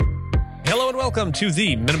welcome to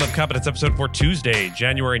the Minimum Competence episode for Tuesday,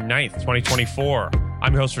 January 9th, 2024.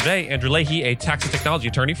 I'm your host for today, Andrew Leahy, a tax and technology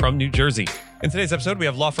attorney from New Jersey. In today's episode, we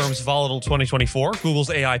have law firms Volatile 2024,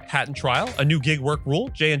 Google's AI patent trial, a new gig work rule,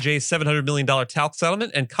 J&J's $700 million Talc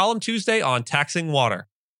settlement, and Column Tuesday on taxing water.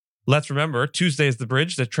 Let's remember, Tuesday is the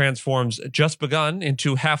bridge that transforms just begun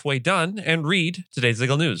into halfway done, and read today's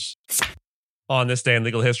legal news. On this day in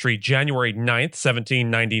legal history, January 9th,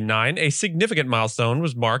 1799, a significant milestone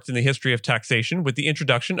was marked in the history of taxation with the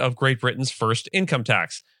introduction of Great Britain's first income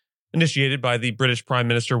tax. Initiated by the British Prime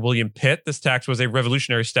Minister William Pitt, this tax was a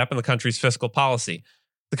revolutionary step in the country's fiscal policy.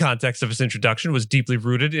 The context of its introduction was deeply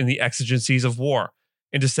rooted in the exigencies of war.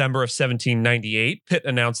 In December of 1798, Pitt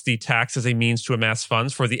announced the tax as a means to amass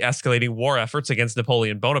funds for the escalating war efforts against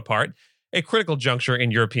Napoleon Bonaparte, a critical juncture in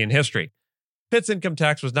European history. Pitt's income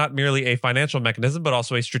tax was not merely a financial mechanism, but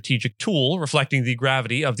also a strategic tool, reflecting the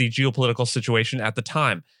gravity of the geopolitical situation at the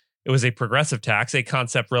time. It was a progressive tax, a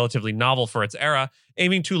concept relatively novel for its era,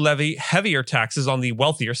 aiming to levy heavier taxes on the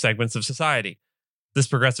wealthier segments of society. This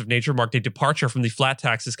progressive nature marked a departure from the flat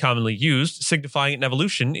taxes commonly used, signifying an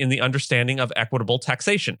evolution in the understanding of equitable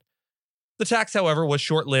taxation. The tax, however, was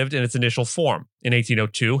short-lived in its initial form. In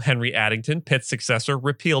 1802, Henry Addington, Pitt's successor,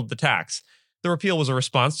 repealed the tax. The repeal was a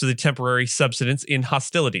response to the temporary subsidence in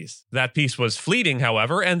hostilities. That peace was fleeting,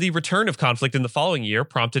 however, and the return of conflict in the following year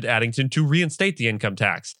prompted Addington to reinstate the income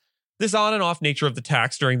tax. This on and off nature of the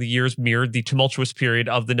tax during the years mirrored the tumultuous period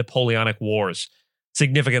of the Napoleonic Wars.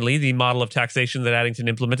 Significantly, the model of taxation that Addington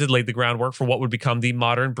implemented laid the groundwork for what would become the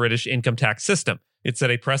modern British income tax system. It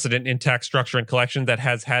set a precedent in tax structure and collection that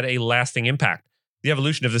has had a lasting impact. The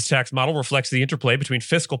evolution of this tax model reflects the interplay between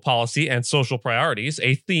fiscal policy and social priorities,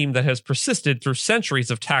 a theme that has persisted through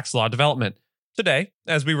centuries of tax law development. Today,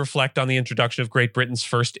 as we reflect on the introduction of Great Britain's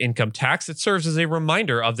first income tax, it serves as a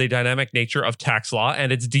reminder of the dynamic nature of tax law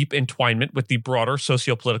and its deep entwinement with the broader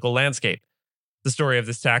socio-political landscape. The story of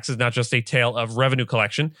this tax is not just a tale of revenue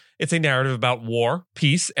collection, it's a narrative about war,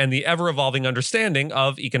 peace, and the ever-evolving understanding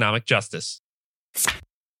of economic justice.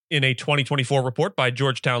 In a 2024 report by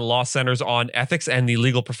Georgetown Law Centers on Ethics and the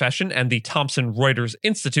Legal Profession and the Thomson Reuters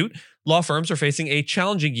Institute, law firms are facing a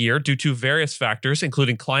challenging year due to various factors,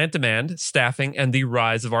 including client demand, staffing, and the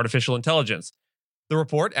rise of artificial intelligence. The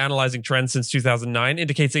report, analyzing trends since 2009,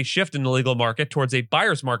 indicates a shift in the legal market towards a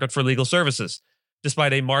buyer's market for legal services.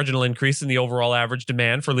 Despite a marginal increase in the overall average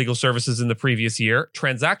demand for legal services in the previous year,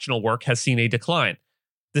 transactional work has seen a decline.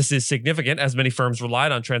 This is significant as many firms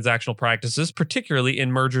relied on transactional practices, particularly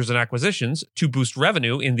in mergers and acquisitions, to boost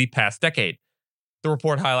revenue in the past decade. The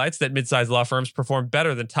report highlights that mid-sized law firms perform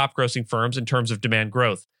better than top-grossing firms in terms of demand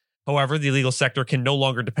growth. However, the legal sector can no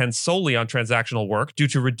longer depend solely on transactional work due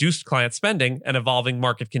to reduced client spending and evolving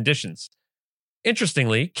market conditions.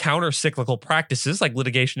 Interestingly, counter-cyclical practices like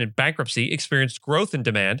litigation and bankruptcy experienced growth in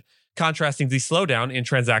demand, contrasting the slowdown in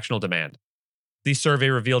transactional demand. The survey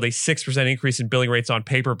revealed a 6% increase in billing rates on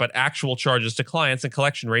paper, but actual charges to clients and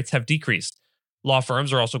collection rates have decreased. Law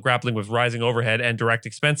firms are also grappling with rising overhead and direct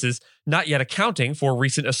expenses, not yet accounting for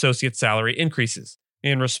recent associate salary increases.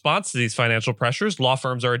 In response to these financial pressures, law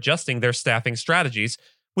firms are adjusting their staffing strategies,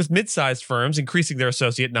 with mid-sized firms increasing their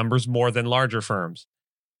associate numbers more than larger firms.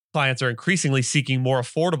 Clients are increasingly seeking more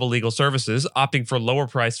affordable legal services, opting for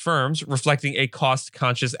lower-priced firms, reflecting a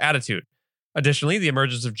cost-conscious attitude. Additionally, the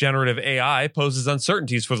emergence of generative AI poses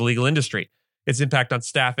uncertainties for the legal industry. Its impact on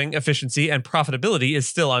staffing, efficiency, and profitability is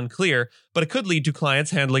still unclear, but it could lead to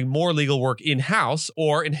clients handling more legal work in-house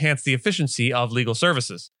or enhance the efficiency of legal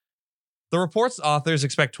services. The report's authors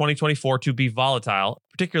expect 2024 to be volatile,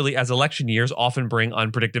 particularly as election years often bring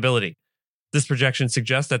unpredictability. This projection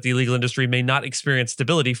suggests that the legal industry may not experience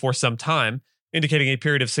stability for some time, indicating a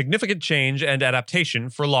period of significant change and adaptation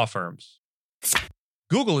for law firms.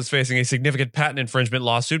 Google is facing a significant patent infringement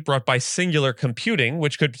lawsuit brought by Singular Computing,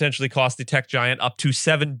 which could potentially cost the tech giant up to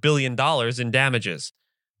 $7 billion in damages.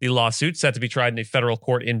 The lawsuit, set to be tried in a federal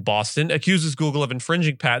court in Boston, accuses Google of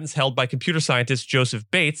infringing patents held by computer scientist Joseph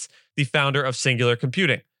Bates, the founder of Singular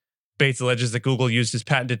Computing. Bates alleges that Google used his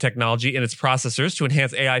patented technology in its processors to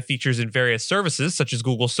enhance AI features in various services such as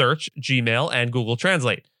Google Search, Gmail, and Google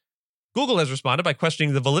Translate. Google has responded by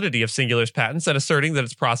questioning the validity of Singular's patents and asserting that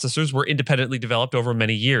its processors were independently developed over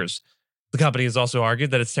many years. The company has also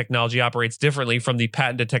argued that its technology operates differently from the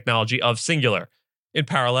patented technology of Singular. In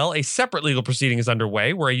parallel, a separate legal proceeding is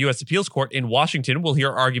underway where a U.S. appeals court in Washington will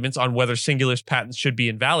hear arguments on whether Singular's patents should be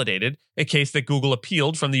invalidated, a case that Google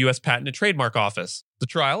appealed from the U.S. Patent and Trademark Office. The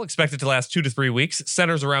trial, expected to last 2 to 3 weeks,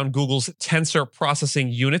 centers around Google's tensor processing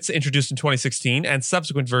units introduced in 2016 and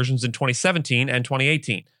subsequent versions in 2017 and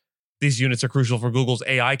 2018. These units are crucial for Google's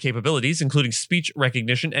AI capabilities, including speech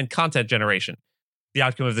recognition and content generation. The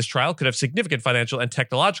outcome of this trial could have significant financial and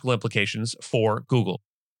technological implications for Google.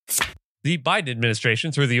 The Biden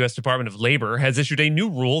administration, through the U.S. Department of Labor, has issued a new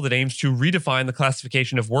rule that aims to redefine the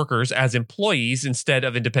classification of workers as employees instead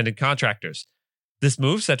of independent contractors. This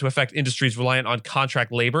move, set to affect industries reliant on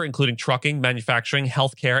contract labor, including trucking, manufacturing,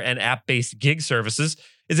 healthcare, and app-based gig services,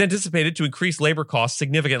 is anticipated to increase labor costs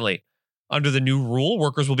significantly. Under the new rule,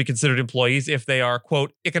 workers will be considered employees if they are,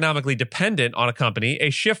 quote, economically dependent on a company,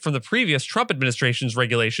 a shift from the previous Trump administration's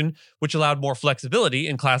regulation, which allowed more flexibility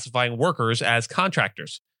in classifying workers as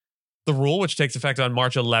contractors. The rule, which takes effect on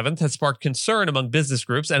March 11th, has sparked concern among business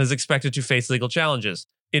groups and is expected to face legal challenges.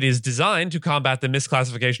 It is designed to combat the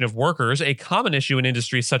misclassification of workers, a common issue in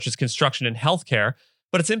industries such as construction and healthcare,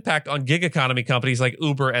 but its impact on gig economy companies like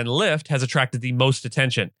Uber and Lyft has attracted the most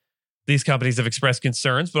attention. These companies have expressed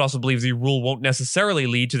concerns, but also believe the rule won't necessarily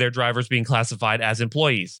lead to their drivers being classified as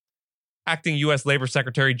employees. Acting U.S. Labor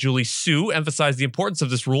Secretary Julie Su emphasized the importance of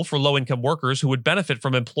this rule for low-income workers who would benefit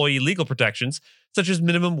from employee legal protections, such as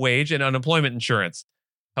minimum wage and unemployment insurance.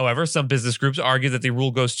 However, some business groups argue that the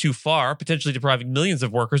rule goes too far, potentially depriving millions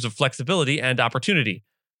of workers of flexibility and opportunity.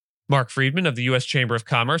 Mark Friedman of the U.S. Chamber of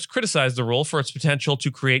Commerce criticized the rule for its potential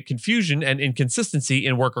to create confusion and inconsistency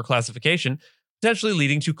in worker classification, potentially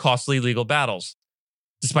leading to costly legal battles.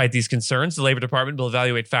 Despite these concerns, the Labor Department will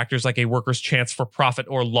evaluate factors like a worker's chance for profit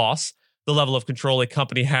or loss, the level of control a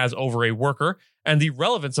company has over a worker, and the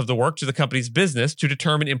relevance of the work to the company's business to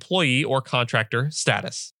determine employee or contractor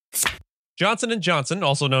status. Johnson & Johnson,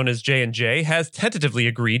 also known as J&J, has tentatively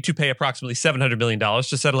agreed to pay approximately $700 million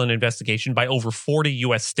to settle an investigation by over 40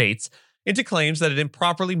 U.S. states into claims that it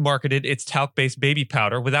improperly marketed its talc-based baby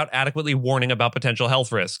powder without adequately warning about potential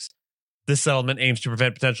health risks. This settlement aims to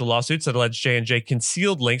prevent potential lawsuits that allege J&J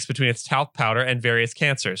concealed links between its talc powder and various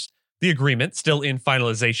cancers. The agreement, still in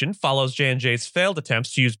finalization, follows J&J's failed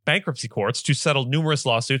attempts to use bankruptcy courts to settle numerous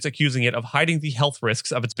lawsuits accusing it of hiding the health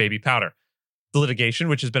risks of its baby powder. The litigation,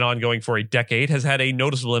 which has been ongoing for a decade, has had a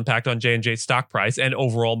noticeable impact on J&J's stock price and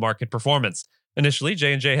overall market performance. Initially,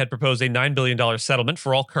 J&J had proposed a $9 billion settlement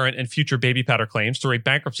for all current and future baby powder claims through a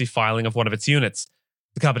bankruptcy filing of one of its units.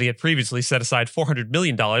 The company had previously set aside $400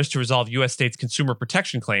 million to resolve U.S. states' consumer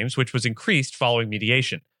protection claims, which was increased following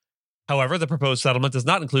mediation. However, the proposed settlement does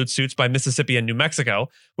not include suits by Mississippi and New Mexico,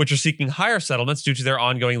 which are seeking higher settlements due to their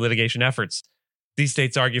ongoing litigation efforts. These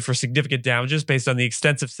states argue for significant damages based on the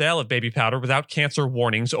extensive sale of baby powder without cancer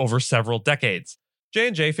warnings over several decades.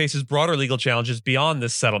 J&J faces broader legal challenges beyond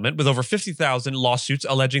this settlement, with over 50,000 lawsuits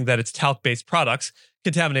alleging that its talc-based products,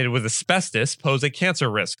 contaminated with asbestos, pose a cancer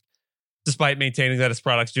risk. Despite maintaining that its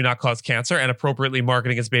products do not cause cancer and appropriately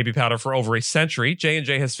marketing its baby powder for over a century,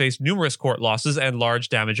 J&J has faced numerous court losses and large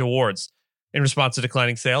damage awards. In response to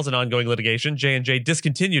declining sales and ongoing litigation, J&J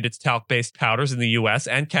discontinued its talc-based powders in the US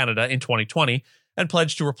and Canada in 2020 and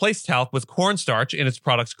pledged to replace talc with cornstarch in its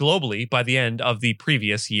products globally by the end of the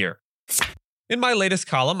previous year. In my latest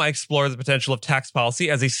column, I explore the potential of tax policy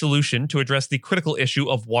as a solution to address the critical issue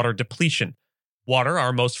of water depletion. Water,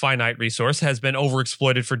 our most finite resource, has been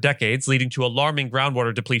overexploited for decades, leading to alarming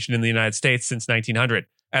groundwater depletion in the United States since 1900.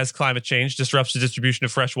 As climate change disrupts the distribution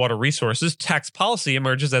of freshwater resources, tax policy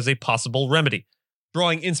emerges as a possible remedy.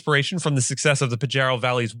 Drawing inspiration from the success of the Pajaro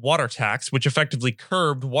Valley's water tax, which effectively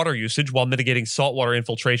curbed water usage while mitigating saltwater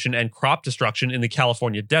infiltration and crop destruction in the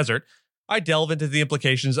California desert, I delve into the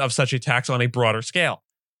implications of such a tax on a broader scale.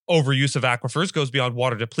 Overuse of aquifers goes beyond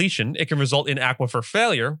water depletion. It can result in aquifer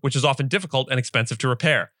failure, which is often difficult and expensive to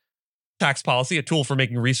repair. Tax policy, a tool for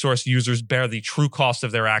making resource users bear the true cost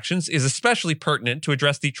of their actions, is especially pertinent to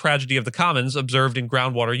address the tragedy of the commons observed in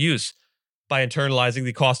groundwater use. By internalizing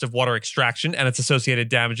the cost of water extraction and its associated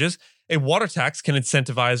damages, a water tax can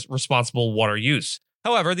incentivize responsible water use.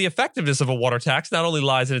 However, the effectiveness of a water tax not only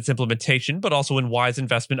lies in its implementation, but also in wise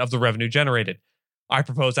investment of the revenue generated. I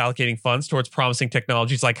propose allocating funds towards promising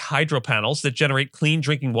technologies like hydro panels that generate clean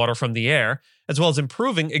drinking water from the air, as well as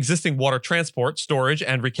improving existing water transport, storage,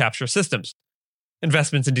 and recapture systems.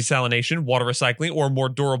 Investments in desalination, water recycling, or more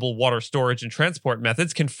durable water storage and transport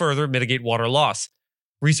methods can further mitigate water loss.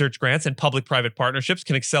 Research grants and public-private partnerships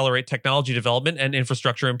can accelerate technology development and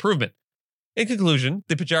infrastructure improvement. In conclusion,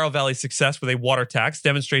 the Pajaro Valley's success with a water tax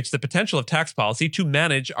demonstrates the potential of tax policy to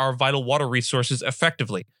manage our vital water resources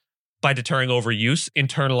effectively. By deterring overuse,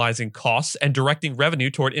 internalizing costs, and directing revenue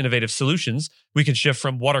toward innovative solutions, we can shift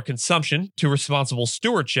from water consumption to responsible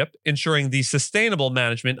stewardship, ensuring the sustainable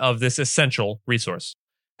management of this essential resource.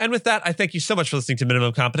 And with that, I thank you so much for listening to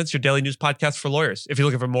Minimum Competence, your daily news podcast for lawyers. If you're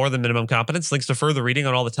looking for more than Minimum Competence, links to further reading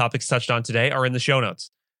on all the topics touched on today are in the show notes.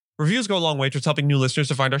 Reviews go a long way towards helping new listeners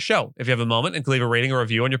to find our show. If you have a moment and can leave a rating or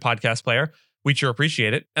review on your podcast player, we'd sure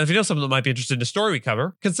appreciate it. And if you know someone that might be interested in a story we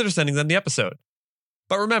cover, consider sending them the episode.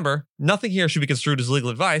 But remember, nothing here should be construed as legal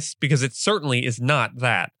advice, because it certainly is not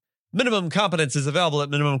that. Minimum Competence is available at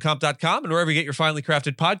minimumcomp.com and wherever you get your finely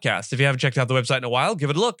crafted podcasts. If you haven't checked out the website in a while, give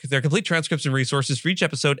it a look. There are complete transcripts and resources for each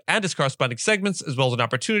episode and its corresponding segments, as well as an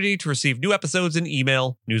opportunity to receive new episodes in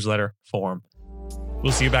email, newsletter form.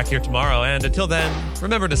 We'll see you back here tomorrow, and until then,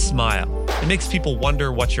 remember to smile. It makes people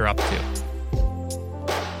wonder what you're up to.